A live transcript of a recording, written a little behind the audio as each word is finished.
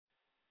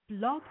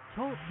Blog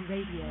Talk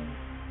Radio.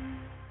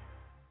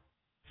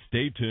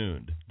 Stay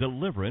tuned.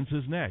 Deliverance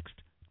is next.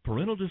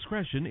 Parental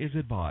discretion is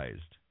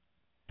advised.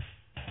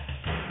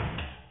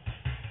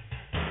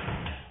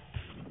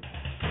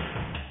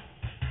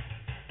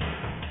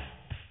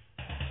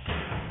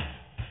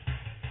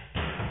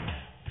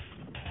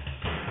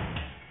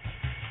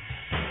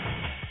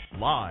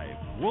 Live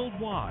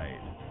worldwide.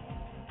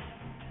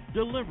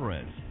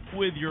 Deliverance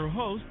with your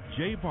host,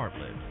 Jay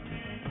Bartlett.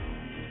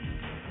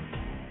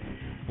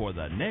 For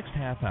the next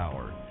half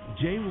hour,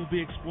 Jay will be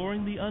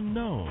exploring the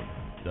unknown,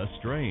 the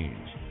strange,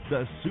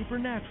 the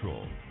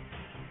supernatural.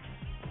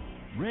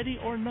 Ready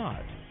or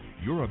not,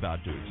 you're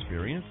about to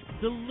experience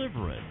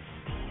deliverance.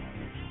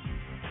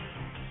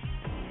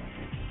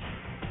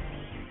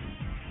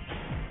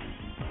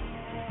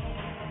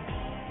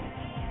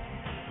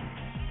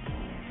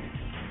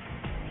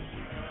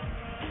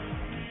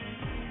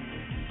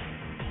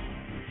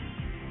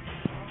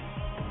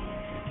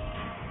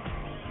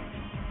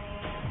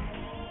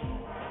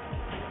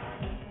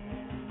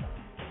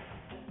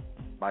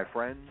 My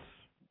friends,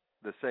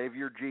 the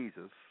Savior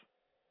Jesus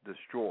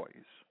destroys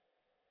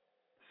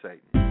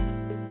Satan.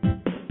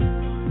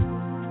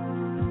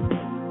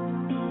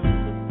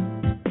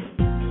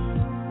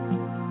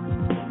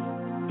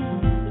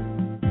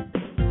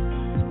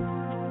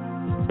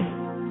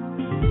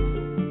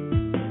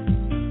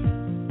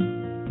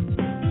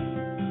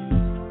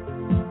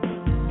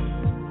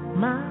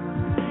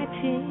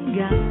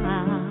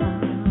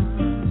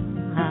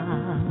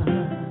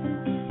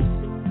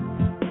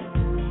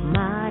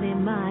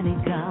 Mighty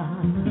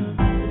God.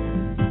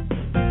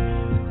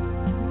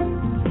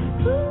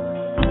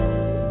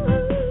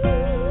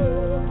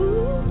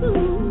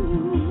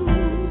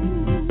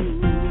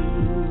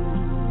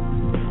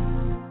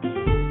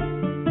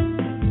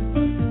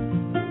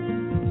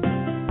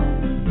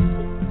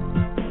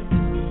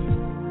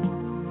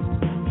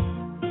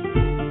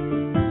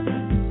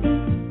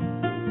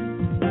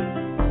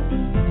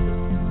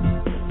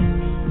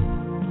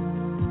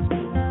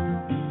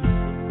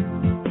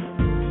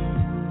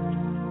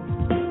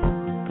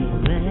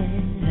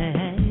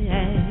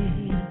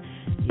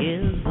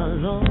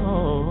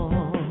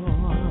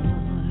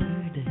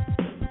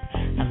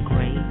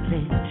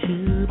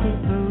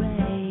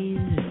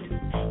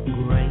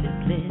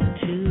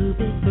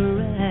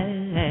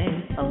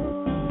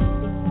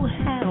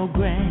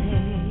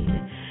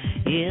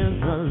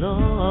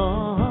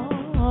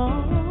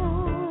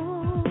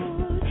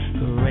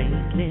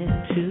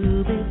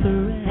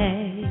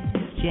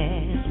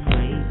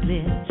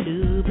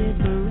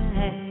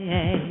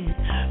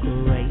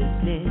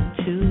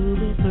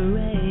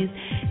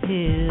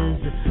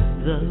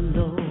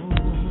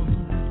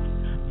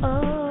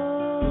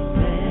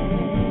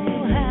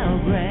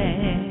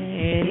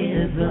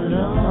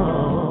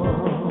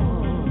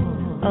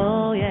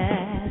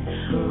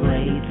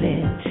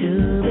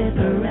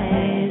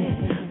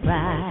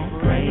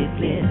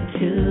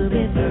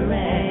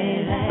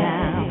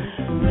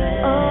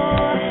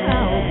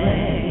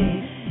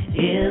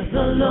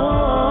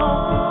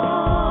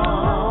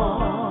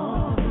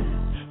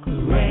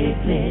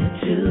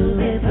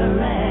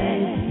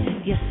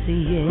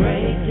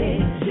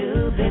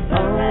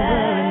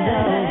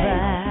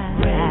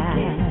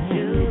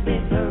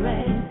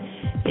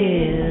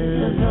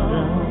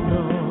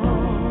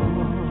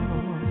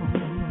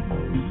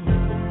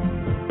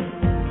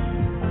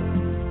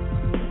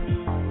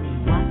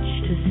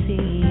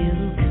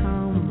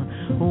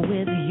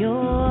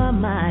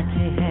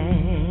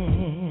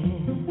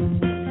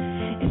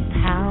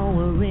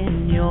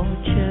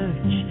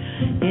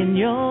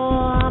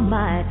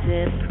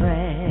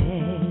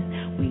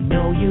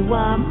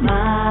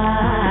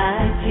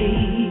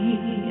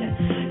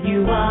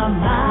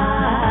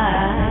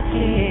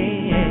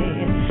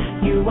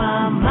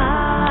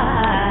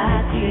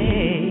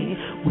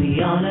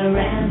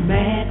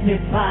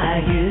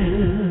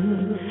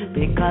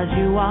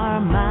 You are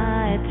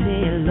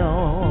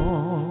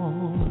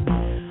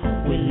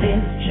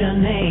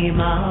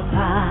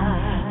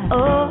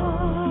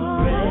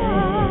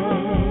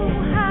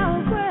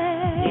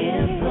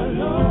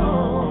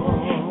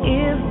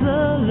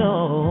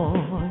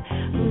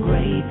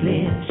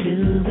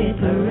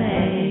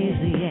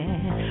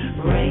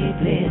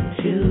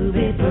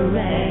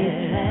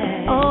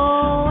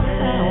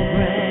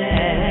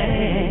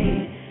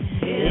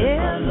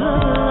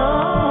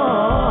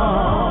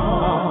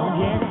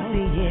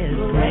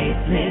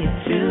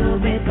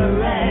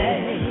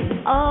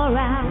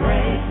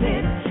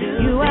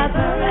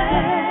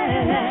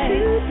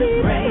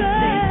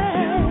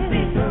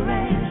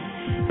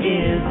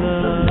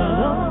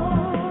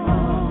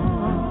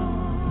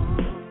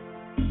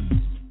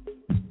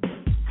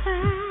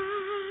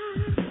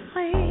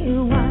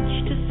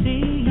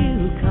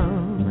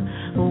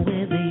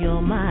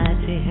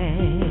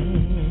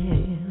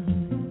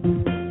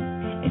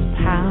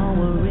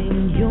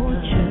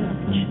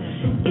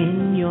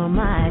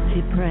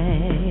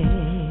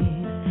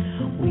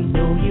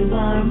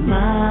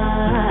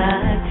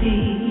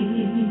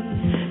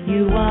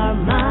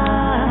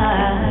mighty.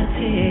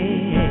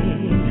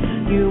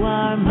 You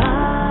are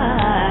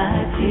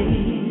mighty.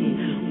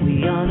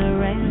 We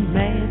honor and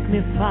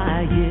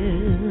magnify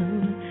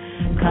you,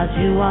 'cause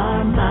you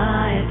are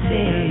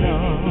mighty,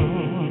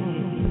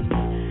 Lord.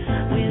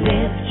 We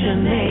lift your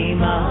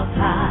name up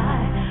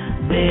high.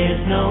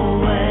 There's no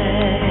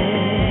way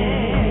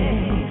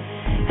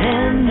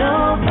and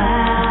no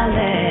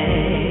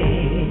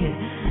valley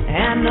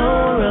and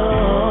no road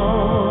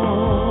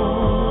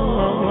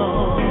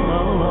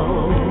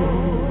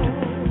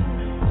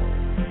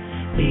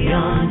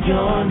beyond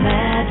your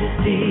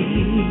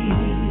majesty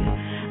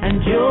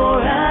and your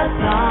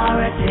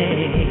authority,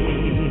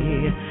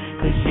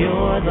 'cause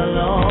you're the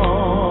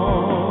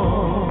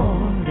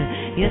Lord.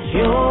 Yes,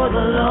 you're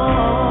the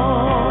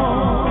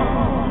Lord.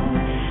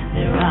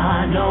 There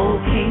are no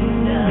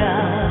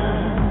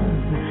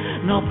kingdoms,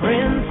 no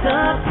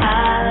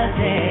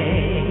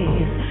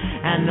principalities,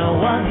 and no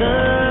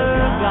other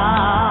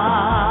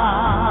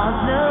gods.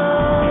 No,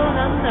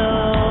 no, no,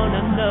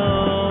 no, no,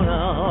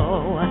 no,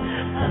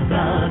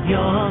 above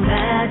your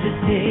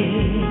majesty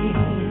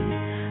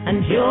and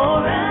your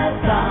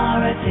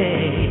authority,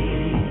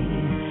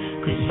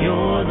 'cause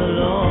you're the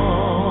Lord.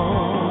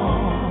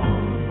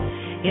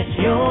 Yes,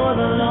 you're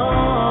the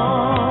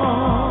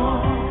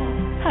Lord.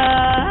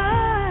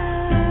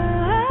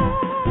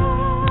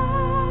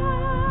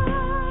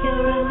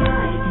 You're a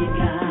mighty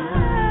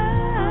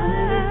God.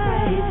 I'll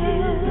praise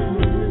you.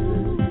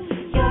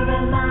 You're a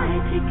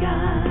mighty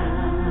God.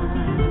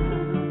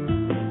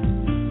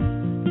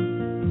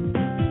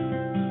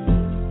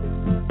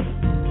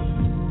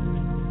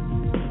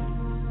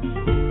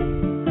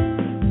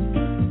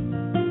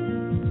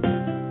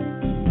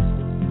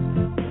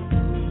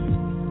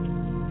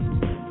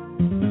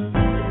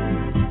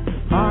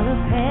 All of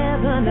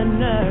heaven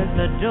and earth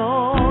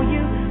adore you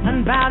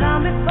and bow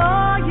down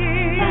before you.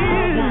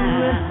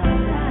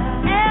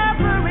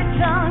 Every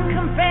tongue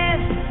confess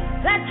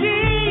that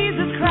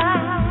Jesus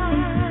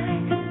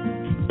Christ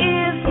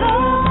is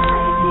Lord.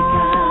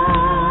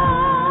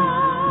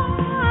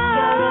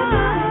 You're a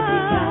mighty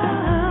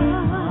God.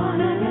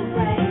 Honor and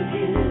praise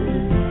you.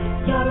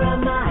 You're a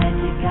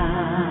mighty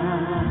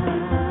God.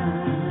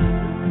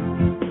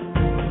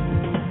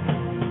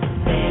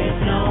 There's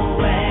no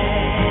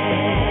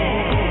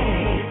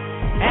way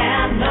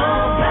and no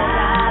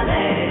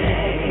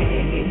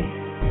valley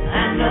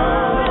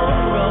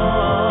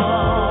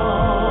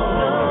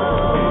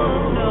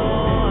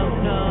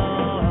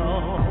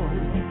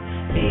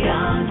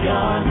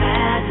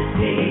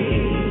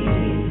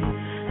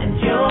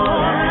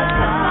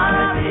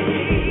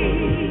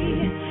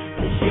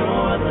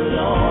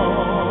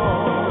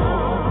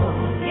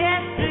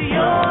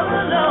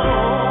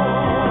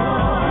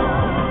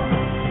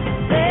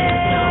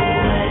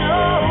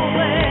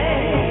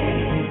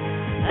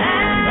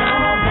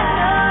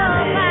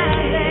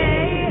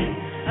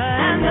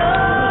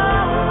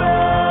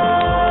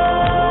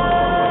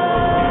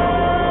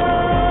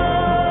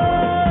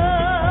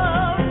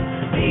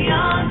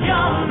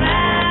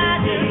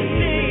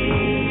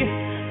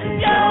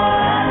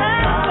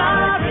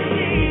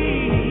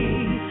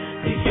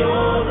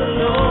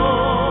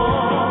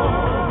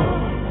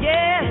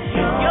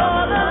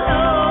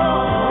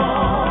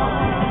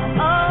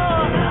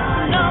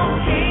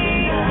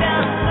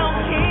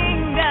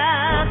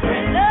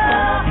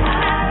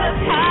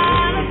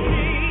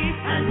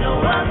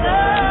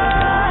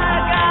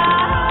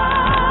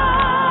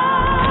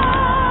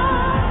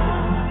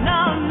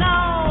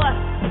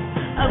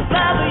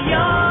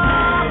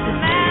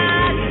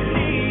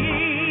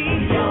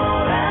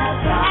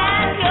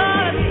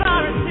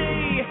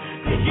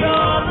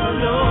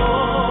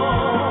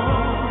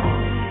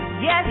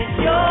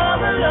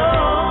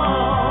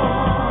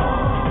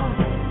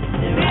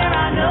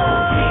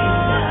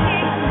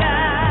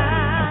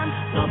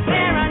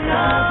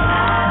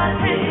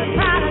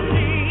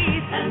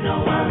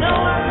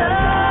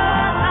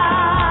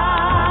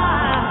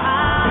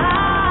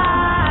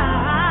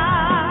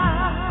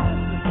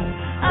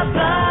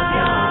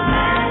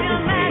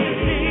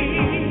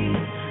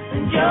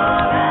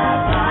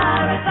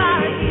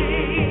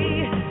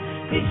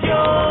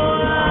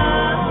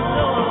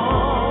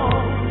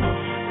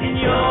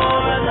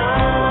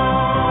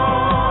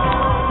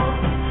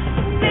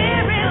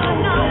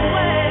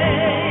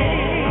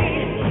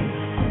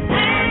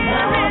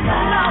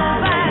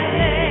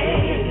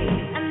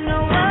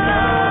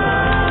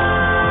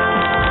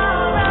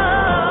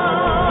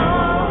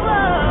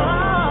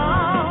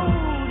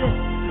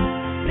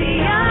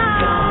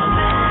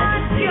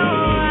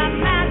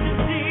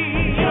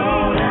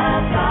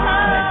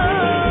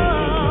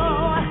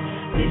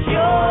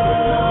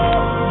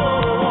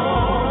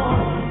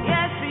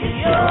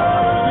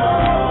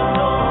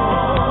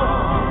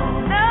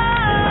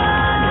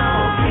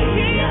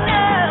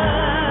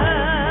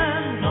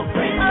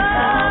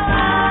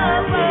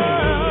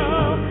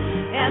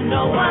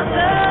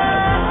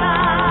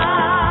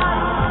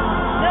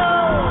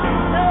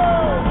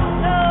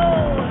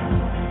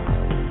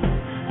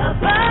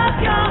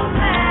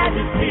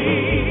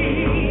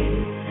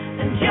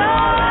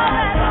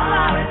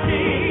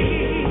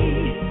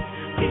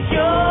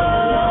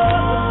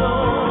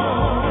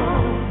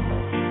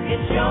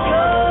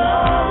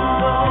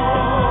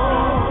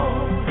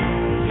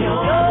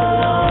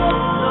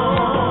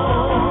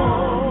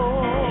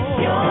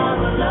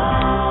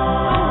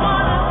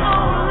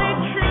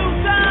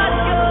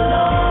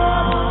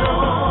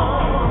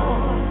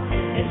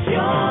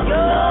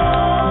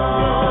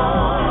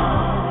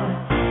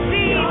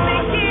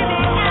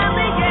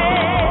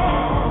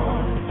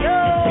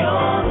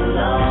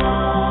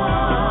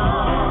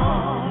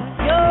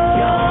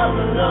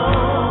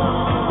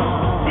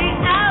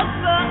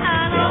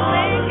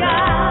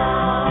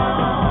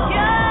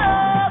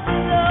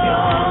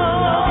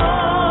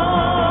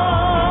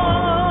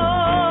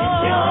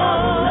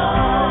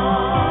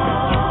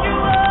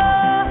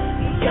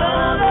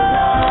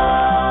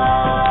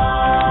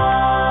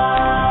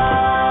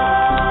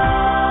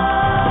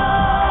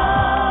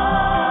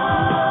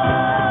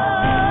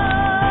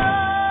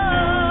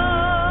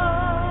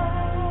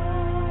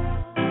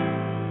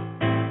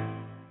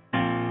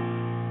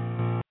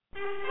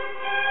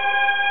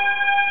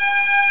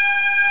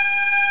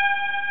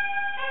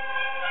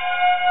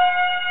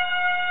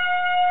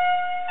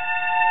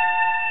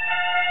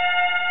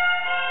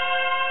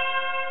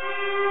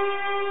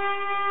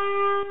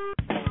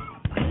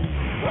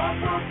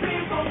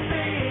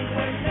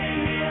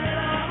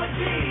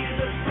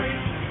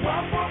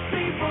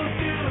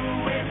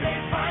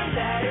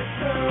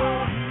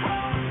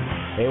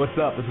what's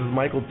up? This is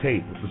Michael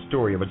Tate with the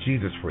story of a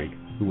Jesus freak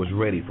who was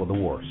ready for the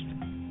worst.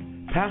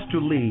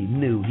 Pastor Lee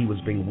knew he was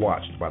being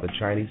watched by the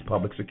Chinese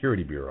Public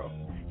Security Bureau.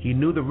 He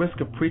knew the risk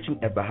of preaching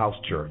at the house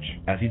church,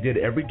 as he did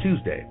every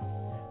Tuesday.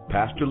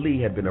 Pastor Lee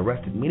had been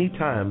arrested many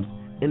times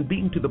and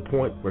beaten to the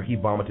point where he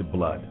vomited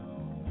blood.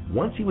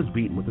 Once he was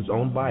beaten with his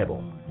own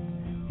Bible.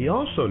 He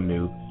also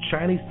knew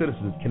Chinese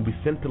citizens can be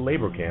sent to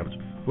labor camps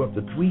for up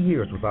to 3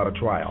 years without a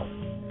trial.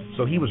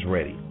 So he was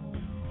ready.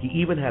 He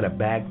even had a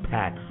bag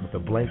packed with a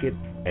blanket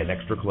and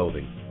extra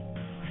clothing.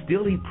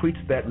 Still, he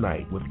preached that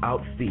night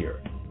without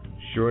fear.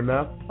 Sure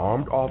enough,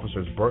 armed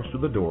officers burst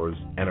through the doors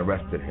and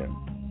arrested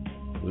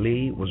him.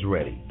 Lee was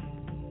ready.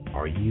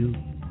 Are you?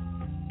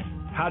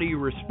 How do you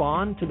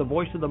respond to the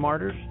voice of the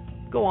martyrs?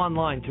 Go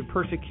online to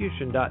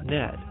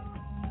persecution.net.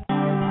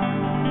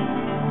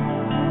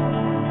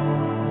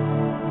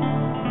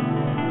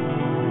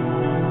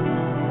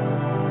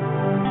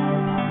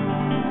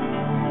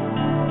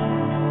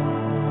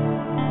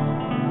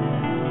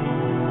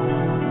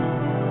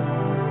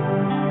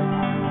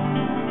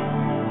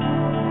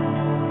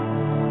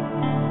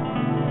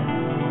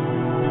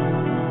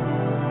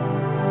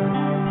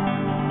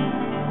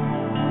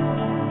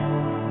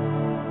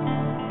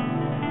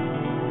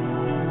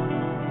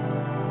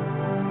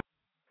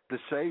 The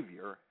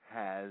Savior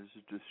has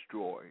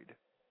destroyed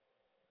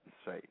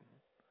Satan.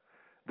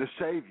 The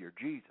Savior,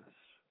 Jesus,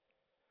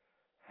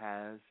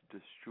 has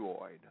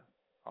destroyed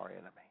our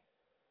enemy,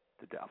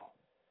 the devil.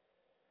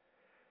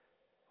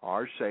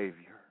 Our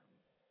Savior,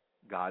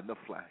 God in the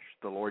flesh,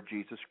 the Lord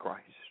Jesus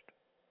Christ,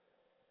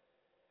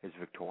 is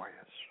victorious.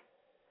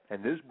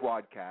 And this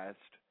broadcast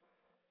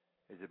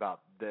is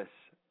about this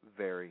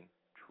very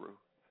truth.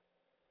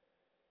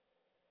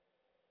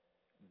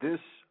 This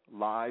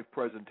live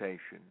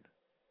presentation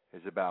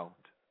is about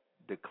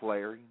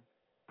declaring,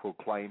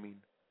 proclaiming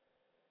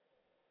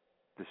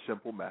the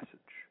simple message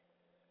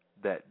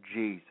that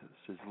Jesus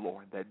is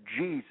Lord, that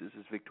Jesus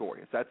is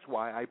victorious. That's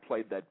why I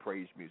played that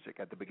praise music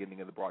at the beginning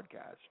of the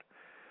broadcast.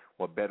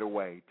 What better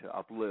way to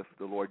uplift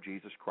the Lord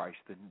Jesus Christ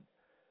than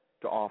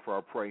to offer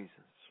our praises,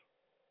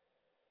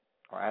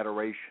 our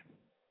adoration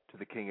to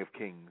the King of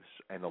Kings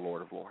and the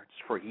Lord of Lords.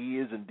 For he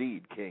is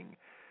indeed King,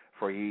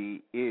 for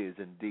he is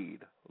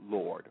indeed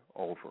Lord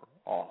over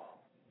all.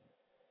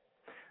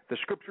 The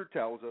Scripture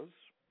tells us,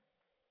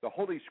 the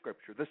Holy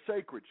Scripture, the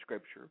sacred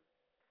Scripture,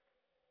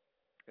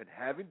 and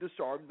having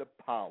disarmed the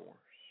powers,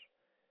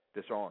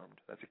 disarmed,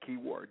 that's a key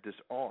word,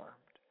 disarmed,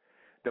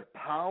 the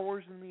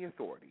powers and the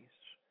authorities,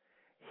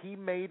 he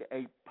made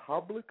a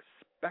public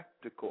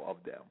spectacle of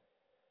them,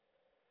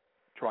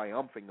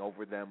 triumphing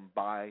over them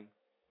by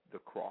the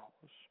cross.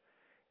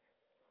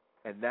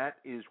 And that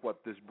is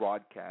what this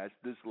broadcast,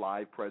 this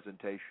live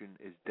presentation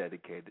is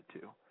dedicated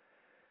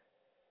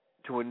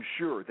to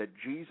ensure that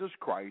Jesus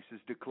Christ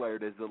is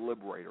declared as the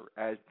liberator,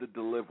 as the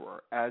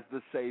deliverer, as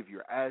the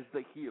Savior, as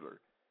the healer.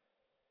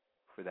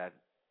 For that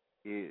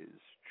is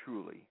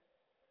truly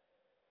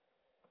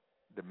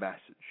the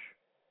message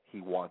he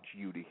wants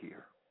you to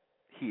hear.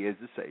 He is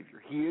the Savior.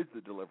 He is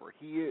the deliverer.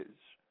 He is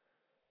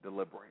the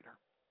liberator.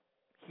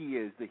 He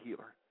is the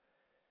healer.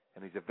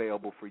 And he's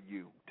available for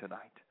you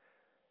tonight.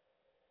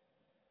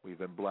 We've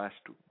been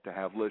blessed to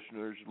have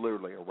listeners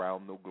literally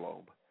around the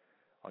globe,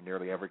 on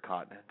nearly every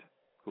continent,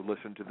 who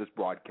listen to this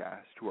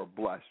broadcast, who are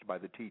blessed by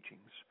the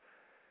teachings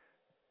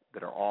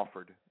that are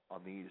offered on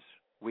these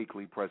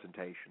weekly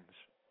presentations.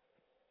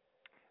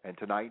 And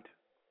tonight,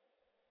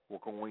 we're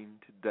going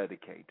to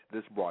dedicate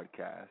this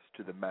broadcast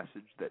to the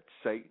message that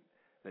Satan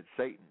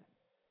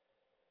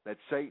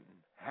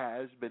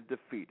has been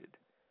defeated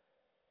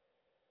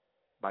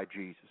by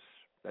Jesus.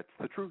 That's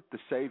the truth. The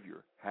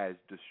Savior has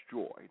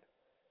destroyed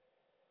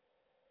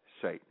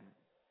Satan.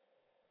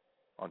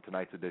 On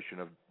tonight's edition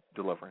of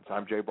Deliverance,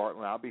 I'm Jay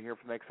Bartlett. I'll be here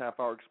for the next half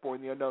hour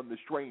exploring the unknown, the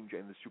strange,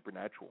 and the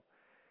supernatural.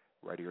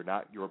 Ready or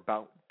not, you're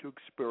about to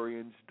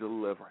experience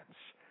deliverance.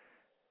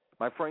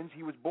 My friends,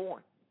 he was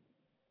born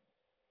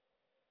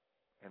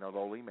in a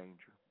lowly manger.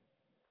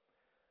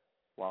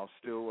 While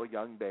still a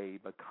young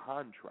babe, a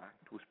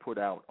contract was put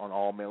out on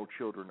all male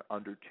children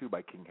under 2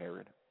 by King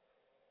Herod.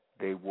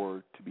 They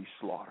were to be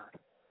slaughtered.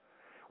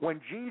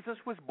 When Jesus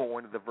was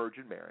born of the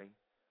Virgin Mary,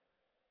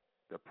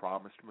 the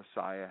promised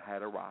Messiah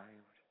had arrived,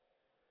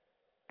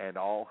 and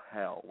all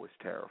hell was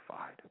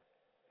terrified.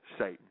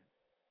 Satan,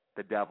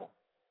 the devil,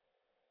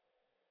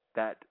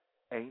 that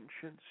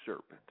ancient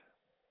serpent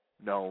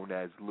known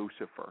as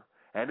Lucifer,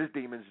 and his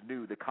demons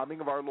knew the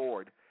coming of our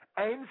Lord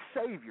and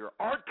Savior,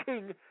 our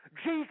King,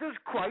 Jesus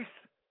Christ,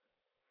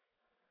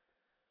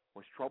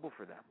 was trouble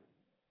for them.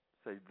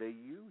 So they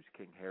used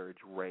King Herod's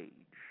rage.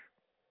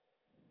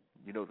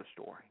 You know the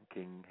story.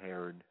 King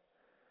Herod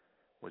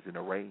was in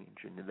a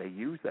rage, and they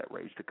used that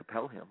rage to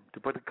compel him to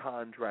put a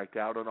contract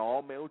out on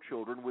all male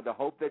children with the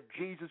hope that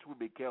Jesus would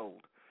be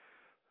killed.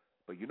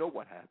 But you know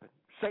what happened?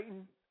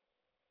 Satan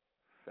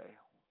failed.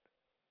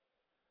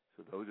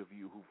 So those of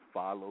you who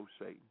follow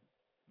Satan,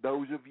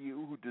 those of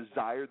you who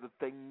desire the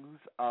things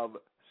of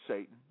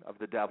Satan, of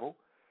the devil,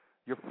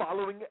 you're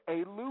following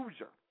a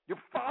loser.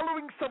 You're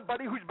following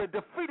somebody who's been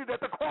defeated at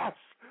the cross.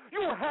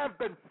 You have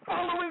been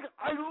following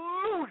a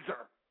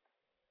loser.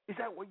 Is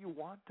that what you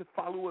want, to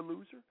follow a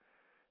loser?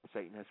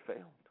 Satan has failed.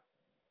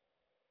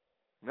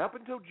 And up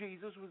until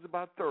Jesus was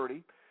about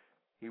 30,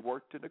 he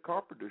worked in a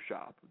carpenter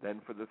shop.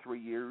 Then for the 3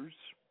 years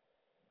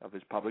of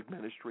his public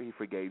ministry, he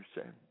forgave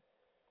sin.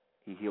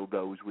 He healed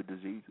those with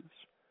diseases,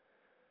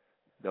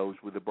 those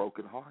with a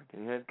broken heart.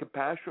 And he had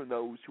compassion on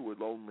those who were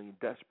lonely and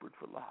desperate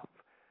for love.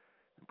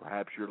 And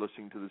perhaps you're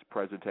listening to this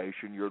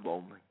presentation, you're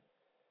lonely.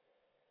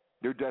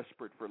 You're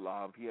desperate for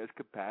love. He has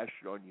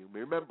compassion on you.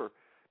 Remember,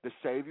 the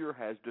Savior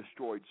has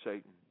destroyed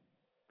Satan.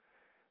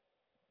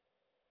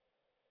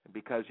 And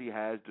because he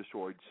has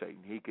destroyed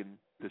Satan, he can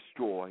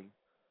destroy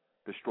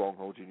the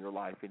strongholds in your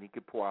life, and he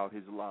can pour out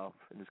his love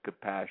and his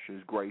compassion,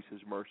 his grace,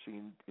 his mercy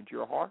into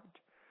your heart.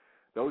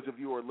 Those of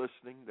you who are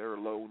listening that are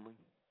lonely,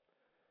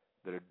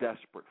 that are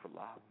desperate for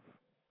love,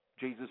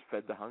 Jesus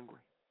fed the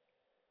hungry.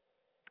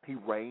 He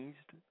raised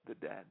the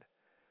dead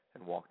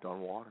and walked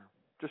on water.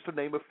 Just to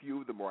name a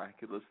few of the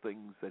miraculous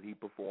things that he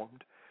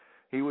performed.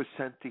 He was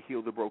sent to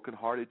heal the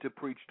brokenhearted, to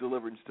preach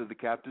deliverance to the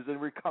captives, and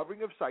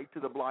recovering of sight to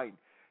the blind,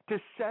 to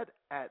set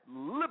at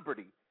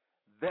liberty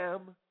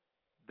them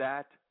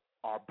that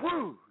are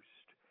bruised.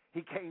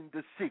 He came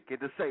to seek and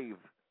to save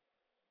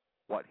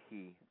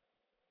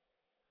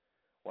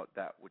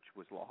that which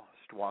was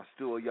lost. While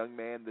still a young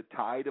man, the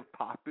tide of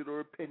popular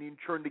opinion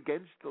turned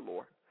against the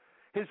Lord.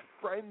 His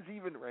friends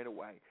even ran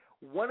away.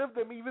 One of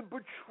them even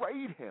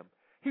betrayed him.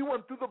 He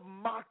went through the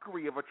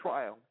mockery of a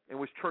trial and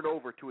was turned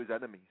over to his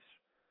enemies.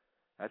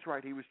 That's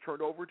right, he was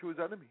turned over to his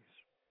enemies,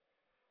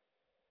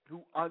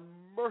 who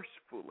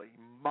unmercifully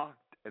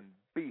mocked and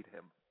beat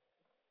him.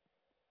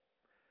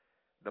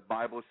 The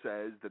Bible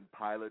says that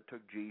Pilate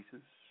took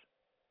Jesus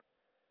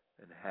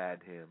and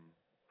had him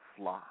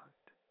flogged.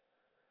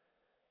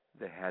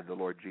 They had the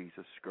Lord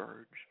Jesus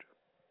scourged.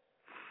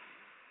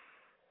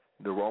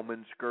 The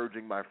Roman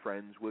scourging, my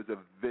friends, was a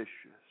vicious,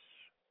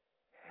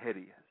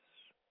 hideous,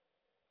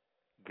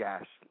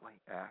 ghastly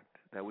act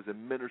that was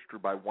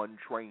administered by one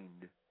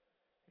trained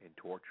in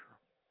torture.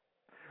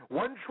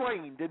 One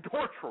trained in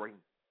torturing.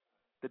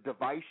 The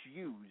device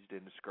used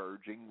in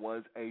scourging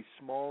was a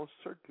small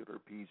circular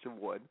piece of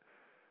wood,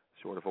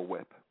 sort of a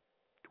whip,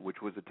 to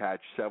which was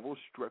attached several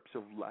strips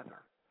of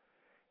leather.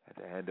 At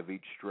the end of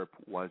each strip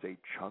was a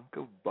chunk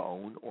of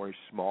bone, or a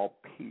small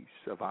piece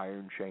of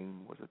iron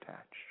chain was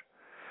attached.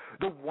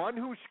 The one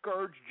who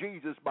scourged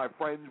Jesus, my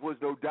friends, was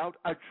no doubt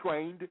a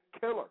trained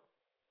killer,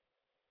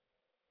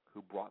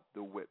 who brought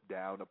the whip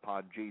down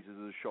upon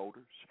Jesus'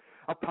 shoulders,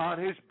 upon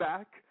his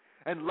back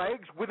and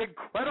legs with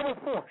incredible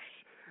force.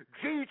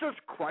 Jesus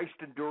Christ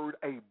endured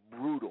a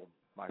brutal,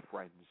 my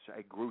friends,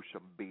 a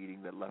gruesome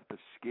beating that left the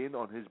skin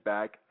on his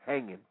back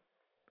hanging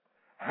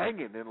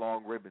in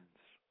long ribbons.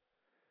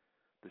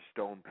 The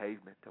stone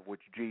pavement of which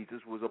Jesus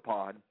was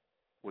upon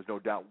was no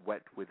doubt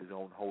wet with his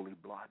own holy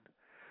blood.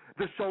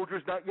 The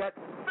soldiers, not yet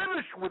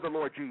finished with the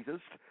Lord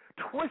Jesus,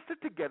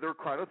 twisted together a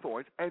crown of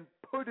thorns and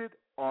put it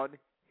on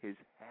his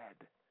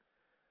head.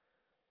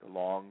 The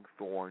long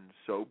thorns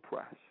so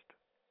pressed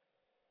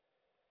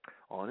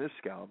on his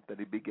scalp that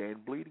he began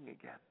bleeding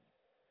again.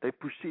 They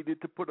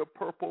proceeded to put a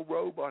purple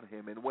robe on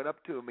him and went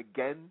up to him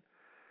again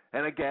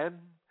and again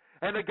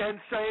and again,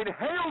 saying,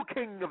 "Hail,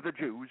 King of the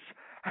Jews!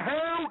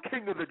 Hail,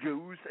 King of the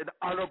Jews!" In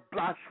utter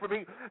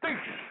blasphemy, they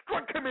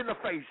struck him in the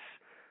face.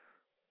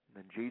 And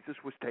then Jesus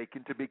was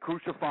taken to be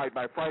crucified,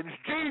 my friends.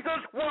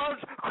 Jesus was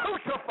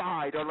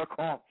crucified on a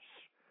cross.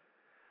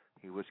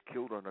 He was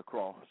killed on a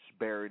cross,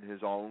 bearing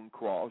his own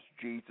cross.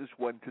 Jesus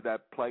went to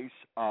that place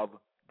of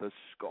the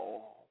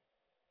skull.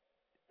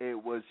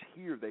 It was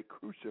here they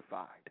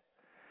crucified.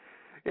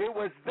 It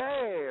was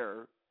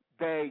there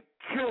they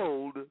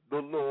killed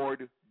the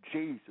Lord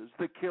Jesus.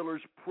 The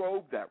killers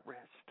probed that wrist.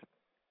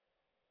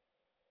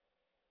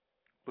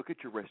 Look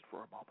at your wrist for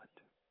a moment.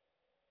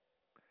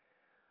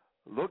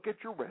 Look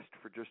at your wrist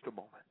for just a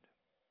moment.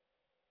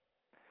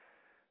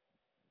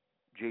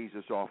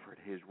 Jesus offered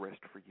his wrist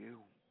for you.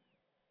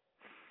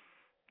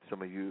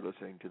 Some of you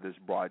listening to this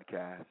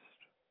broadcast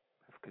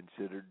have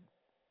considered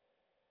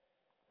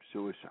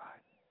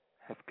suicide,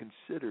 have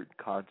considered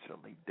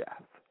constantly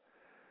death,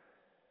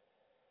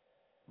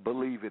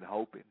 believing,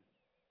 hoping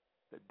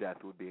that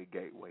death would be a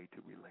gateway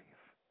to relief.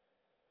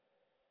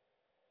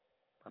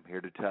 I'm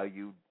here to tell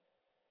you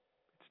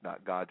it's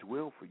not God's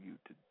will for you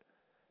to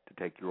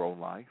take your own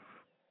life.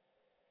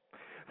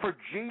 For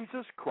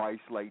Jesus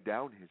Christ laid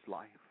down his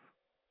life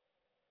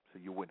so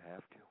you wouldn't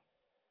have to.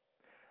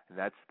 And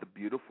that's the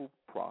beautiful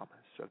promise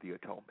of the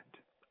atonement,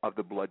 of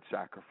the blood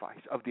sacrifice,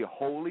 of the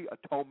holy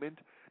atonement,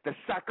 the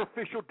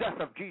sacrificial death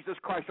of Jesus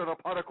Christ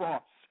upon a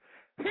cross.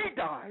 He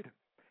died.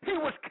 He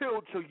was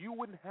killed so you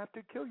wouldn't have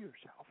to kill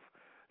yourself.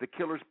 The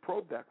killers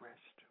probed that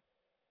wrist.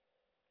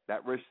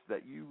 That wrist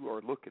that you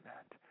are looking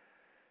at.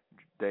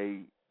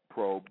 They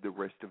probed the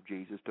wrist of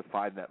Jesus to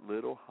find that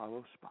little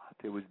hollow spot.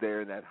 It was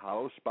there in that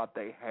hollow spot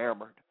they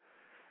hammered.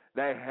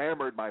 They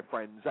hammered, my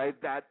friends. They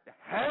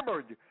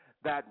hammered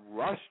that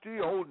rusty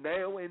old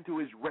nail into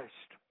his wrist.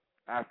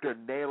 after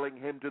nailing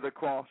him to the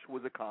cross,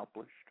 was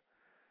accomplished.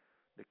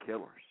 The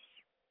killers,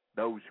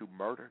 those who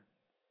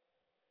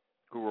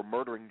were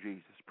murdering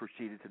Jesus,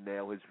 proceeded to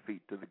nail his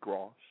feet to the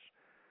cross.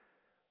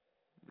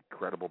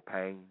 Incredible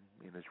pain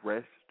in his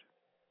wrist.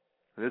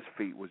 His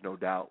feet was no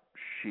doubt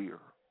sheer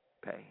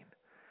pain.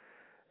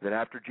 Then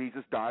after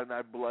Jesus died on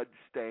that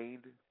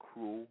blood-stained,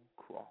 cruel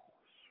cross,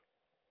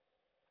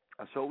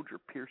 a soldier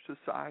pierced his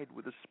side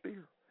with a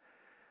spear,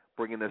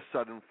 bringing a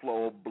sudden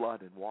flow of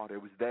blood and water.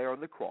 It was there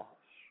on the cross.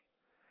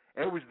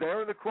 It was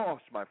there on the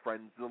cross, my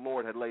friends, the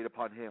Lord had laid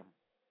upon him.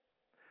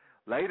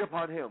 Laid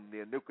upon him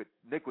the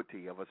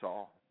iniquity of us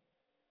all.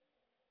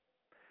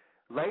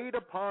 Laid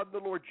upon the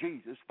Lord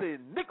Jesus the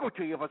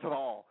iniquity of us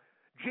all.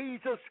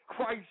 Jesus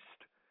Christ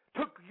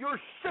took your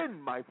sin,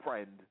 my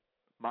friend,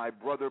 my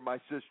brother, my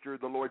sister.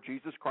 The Lord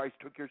Jesus Christ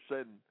took your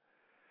sin.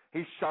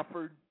 He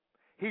suffered.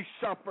 He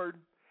suffered.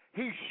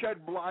 He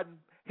shed blood.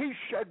 He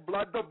shed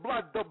blood. The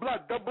blood, the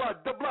blood, the blood,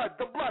 the blood,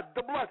 the blood,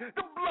 the blood,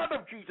 the blood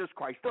of Jesus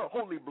Christ. The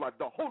holy blood,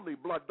 the holy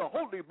blood, the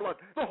holy blood,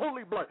 the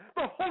holy blood,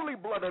 the holy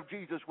blood of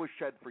Jesus was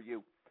shed for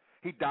you.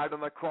 He died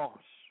on the cross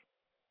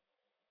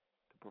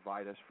to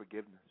provide us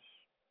forgiveness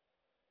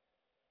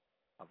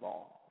of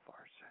all of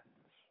our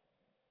sins.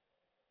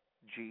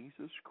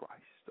 Jesus Christ,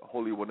 the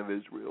Holy One of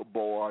Israel,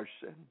 bore our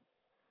sin.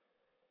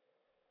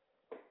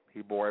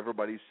 He bore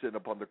everybody's sin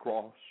upon the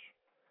cross.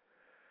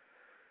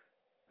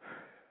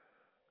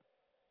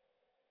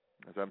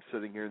 As I'm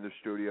sitting here in the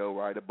studio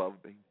right above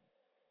me,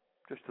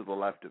 just to the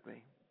left of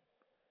me,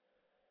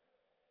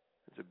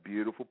 there's a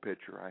beautiful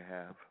picture I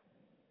have,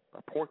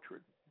 a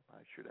portrait, I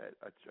should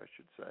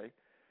say,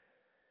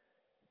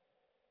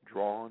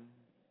 drawn,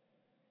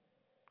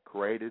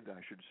 created,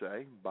 I should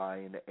say, by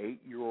an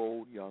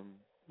 8-year-old young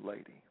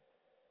lady,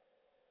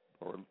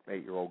 or an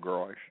 8-year-old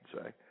girl, I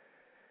should say,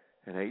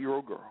 an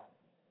 8-year-old girl.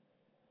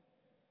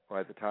 Well,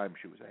 at the time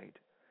she was 8.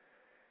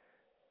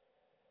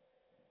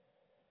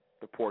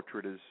 The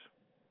portrait is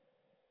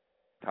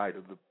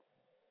titled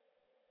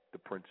The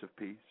Prince of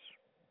Peace.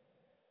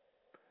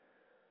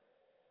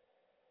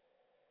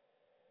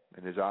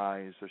 In his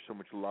eyes, there's so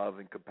much love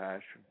and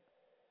compassion.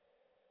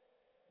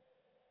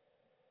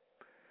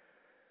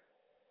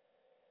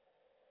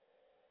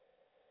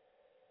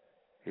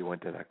 He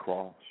went to that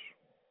cross.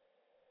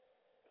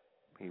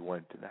 He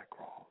went to that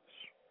cross.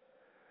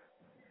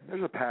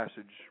 There's a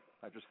passage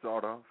I just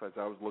thought of as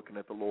I was looking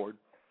at the Lord,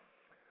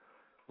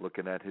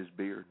 looking at his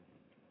beard.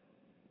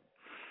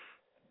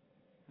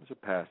 There's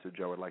a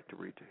passage I would like to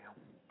read to you.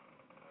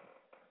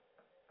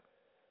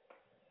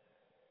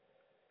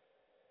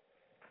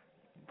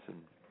 It's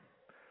in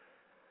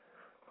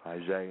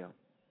Isaiah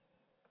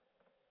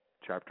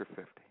chapter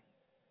 50,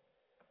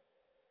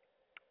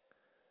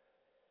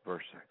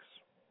 verse 6.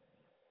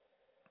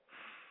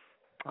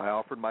 I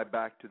offered my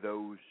back to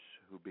those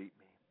who beat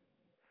me,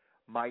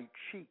 my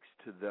cheeks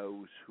to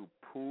those who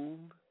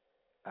pulled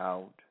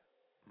out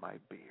my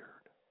beard.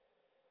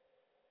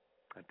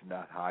 I did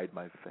not hide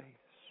my face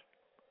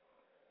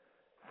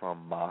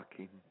from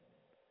mocking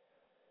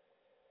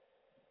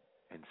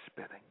and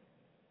spitting.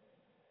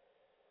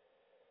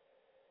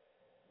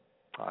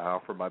 I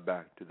offer my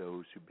back to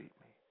those who beat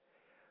me,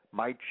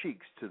 my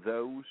cheeks to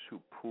those who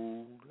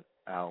pulled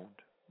out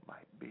my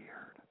beard.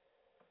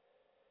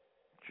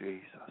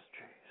 Jesus,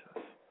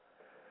 Jesus.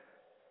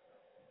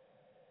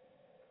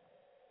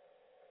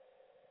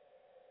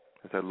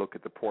 As I look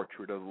at the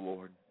portrait of the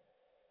Lord,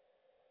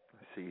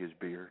 I see his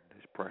beard,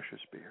 his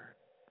precious beard.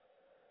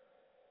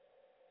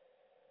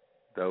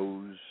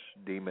 Those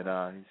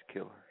demonized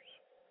killers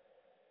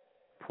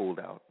pulled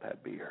out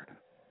that beard.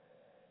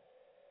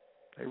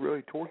 They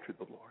really tortured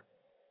the Lord.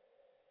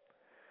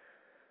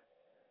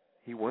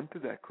 He went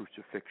through that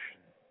crucifixion,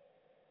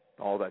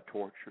 all that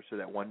torture, so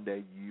that one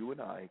day you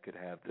and I could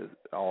have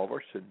all of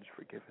our sins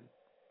forgiven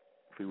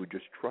if we would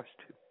just trust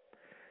him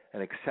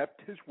and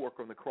accept his work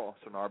on the cross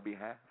on our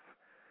behalf.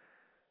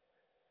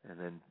 And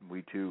then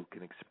we too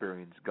can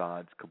experience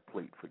God's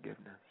complete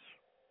forgiveness.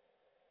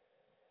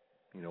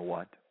 You know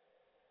what?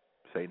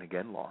 Satan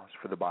again lost,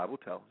 for the Bible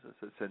tells us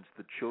that since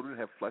the children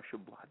have flesh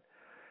and blood,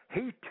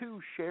 he too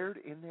shared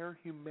in their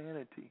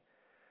humanity,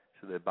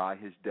 so that by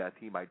his death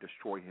he might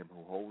destroy him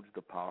who holds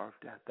the power of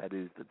death, that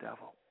is, the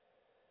devil.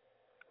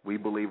 We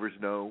believers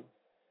know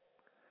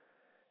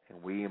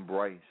and we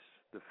embrace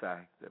the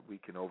fact that we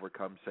can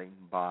overcome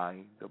Satan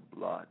by the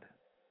blood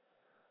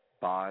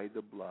of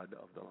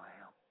the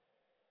Lamb.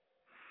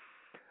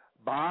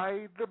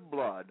 By the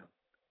blood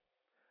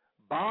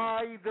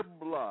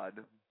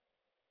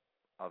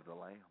of the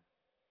Lamb.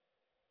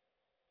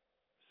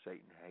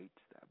 Satan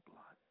hates that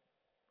blood.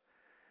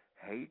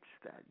 Hates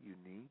that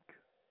unique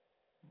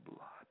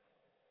blood.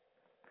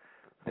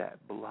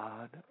 That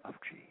blood of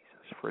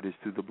Jesus. For it is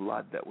through the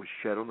blood that was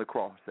shed on the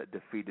cross that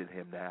defeated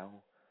him now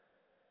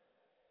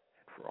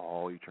and for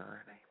all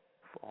eternity.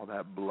 For all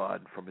that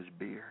blood from his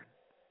beard.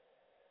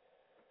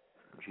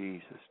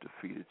 Jesus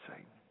defeated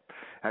Satan.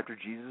 After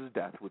Jesus'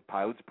 death, with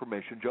Pilate's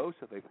permission,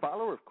 Joseph, a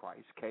follower of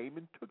Christ, came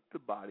and took the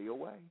body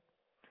away.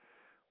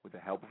 with the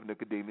help of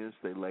Nicodemus,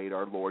 they laid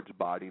our Lord's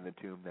body in the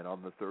tomb. Then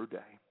on the third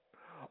day,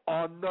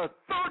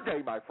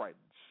 my friends,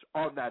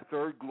 on that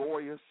third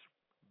glorious,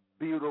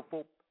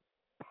 beautiful,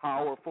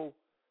 powerful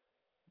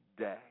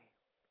day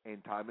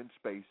in time and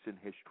space in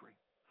history,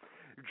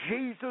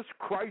 Jesus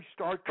Christ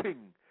our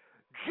King,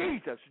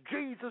 Jesus,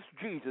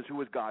 who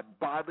was God,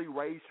 bodily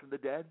raised from the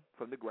dead,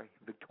 from the grave,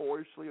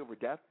 victoriously over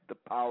death, the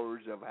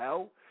powers of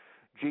hell.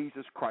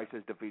 Jesus Christ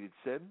has defeated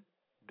sin,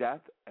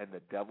 death, and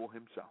the devil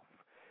himself.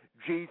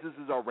 Jesus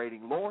is our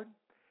reigning Lord.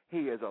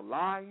 He is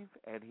alive,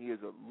 and he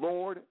is a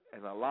Lord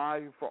and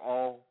alive for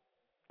all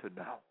to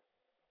know.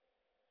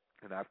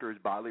 And after his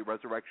bodily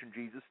resurrection,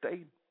 Jesus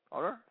stayed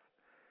on earth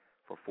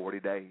for 40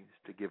 days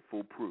to give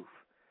full proof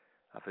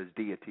of his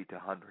deity to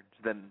hundreds.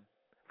 Then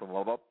from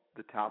up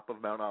the top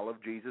of Mount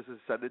Olive, Jesus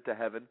ascended to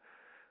heaven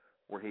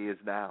where he is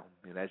now.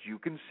 And as you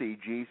can see,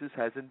 Jesus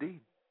has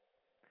indeed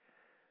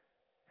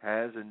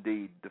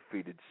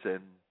defeated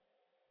sin,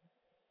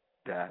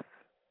 death,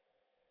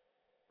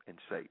 and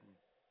Satan.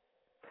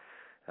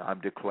 Now,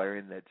 I'm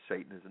declaring that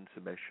Satan is in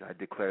submission. I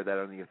declare that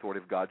on the authority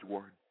of God's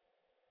word.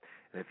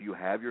 And if you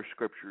have your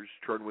scriptures,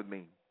 turn with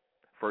me.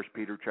 1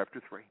 Peter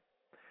chapter 3,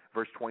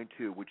 verse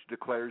 22, which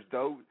declares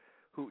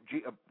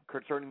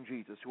concerning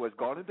Jesus, who has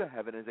gone into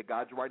heaven and is at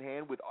God's right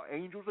hand with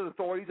angels and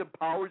authorities and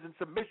powers in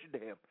submission to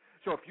him.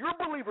 So if you're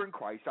a believer in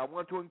Christ, I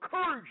want to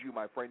encourage you,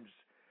 my friends,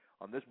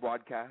 on this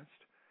broadcast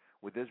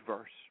with this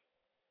verse.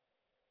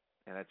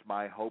 And it's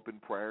my hope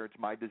and prayer, it's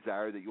my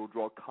desire that you'll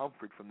draw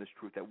comfort from this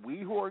truth, that we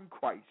who are in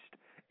Christ,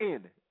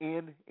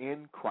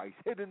 in Christ,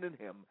 hidden in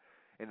him,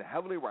 in the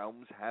heavenly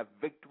realms, have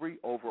victory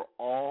over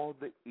all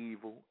the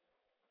evil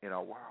in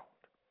our world.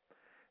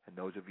 And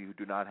those of you who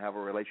do not have a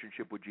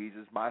relationship with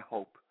Jesus, my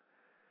hope,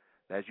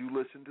 that as you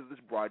listen to this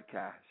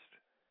broadcast,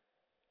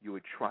 you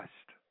would trust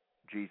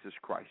Jesus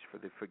Christ for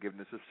the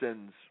forgiveness of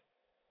sins.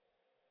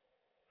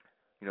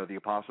 You know, the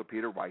Apostle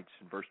Peter writes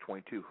in verse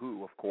 22,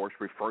 who, of course,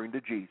 referring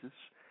to Jesus,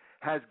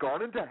 has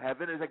gone into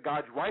heaven and is at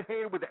God's right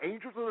hand with the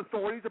angels and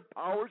authorities and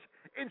powers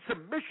in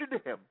submission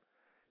to him.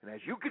 And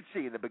as you can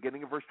see in the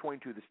beginning of verse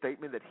 22, the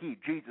statement that he,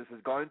 Jesus, has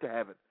gone into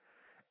heaven.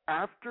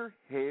 After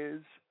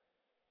his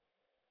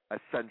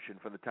ascension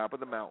from the top of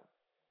the mount,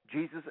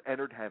 Jesus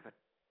entered heaven.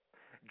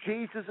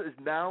 Jesus is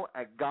now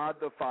at God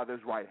the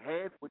Father's right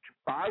hand, which,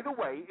 by the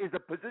way, is a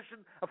position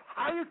of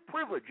highest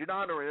privilege and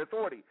honor and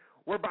authority,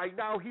 whereby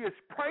now he is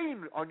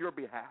praying on your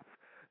behalf.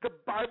 The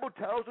Bible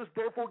tells us,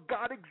 therefore,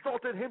 God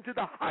exalted him to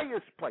the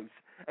highest place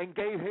and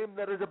gave him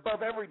that is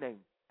above every name.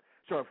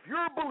 So if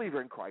you're a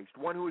believer in Christ,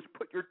 one who has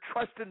put your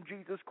trust in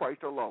Jesus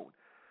Christ alone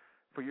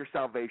for your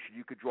salvation,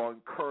 you could draw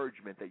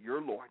encouragement that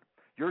your Lord,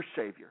 your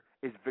Savior,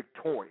 is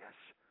victorious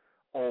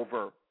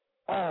over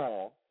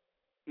all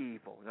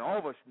evil. And all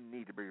of us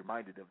need to be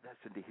reminded of this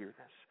and to hear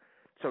this.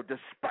 So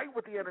despite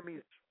what the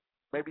enemies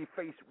may be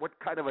facing, what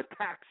kind of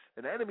attacks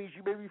and enemies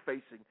you may be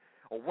facing,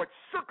 or what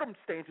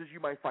circumstances you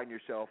might find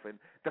yourself in,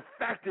 the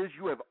fact is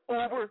you have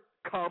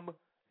overcome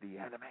the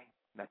enemy.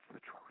 That's the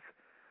truth.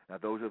 Now,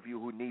 those of you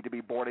who need to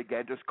be born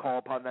again, just call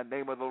upon the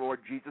name of the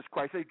Lord Jesus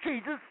Christ. Say,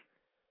 Jesus,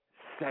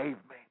 save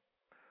me.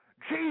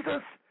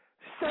 Jesus,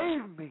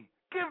 save me.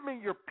 Give me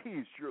your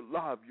peace, your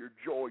love, your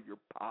joy, your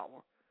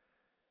power.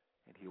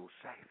 And he will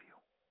save you,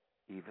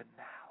 even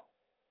now.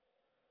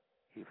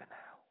 Even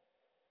now.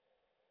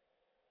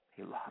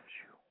 He loves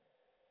you.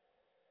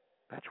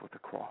 That's what the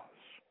cross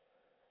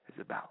is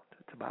about.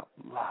 It's about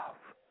love.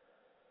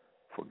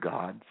 For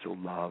God so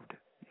loved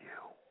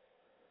you.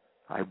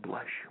 I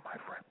bless you, my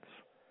friends.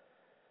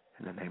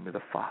 In the name of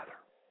the Father,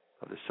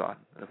 of the Son,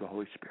 and of the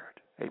Holy Spirit.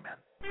 Amen.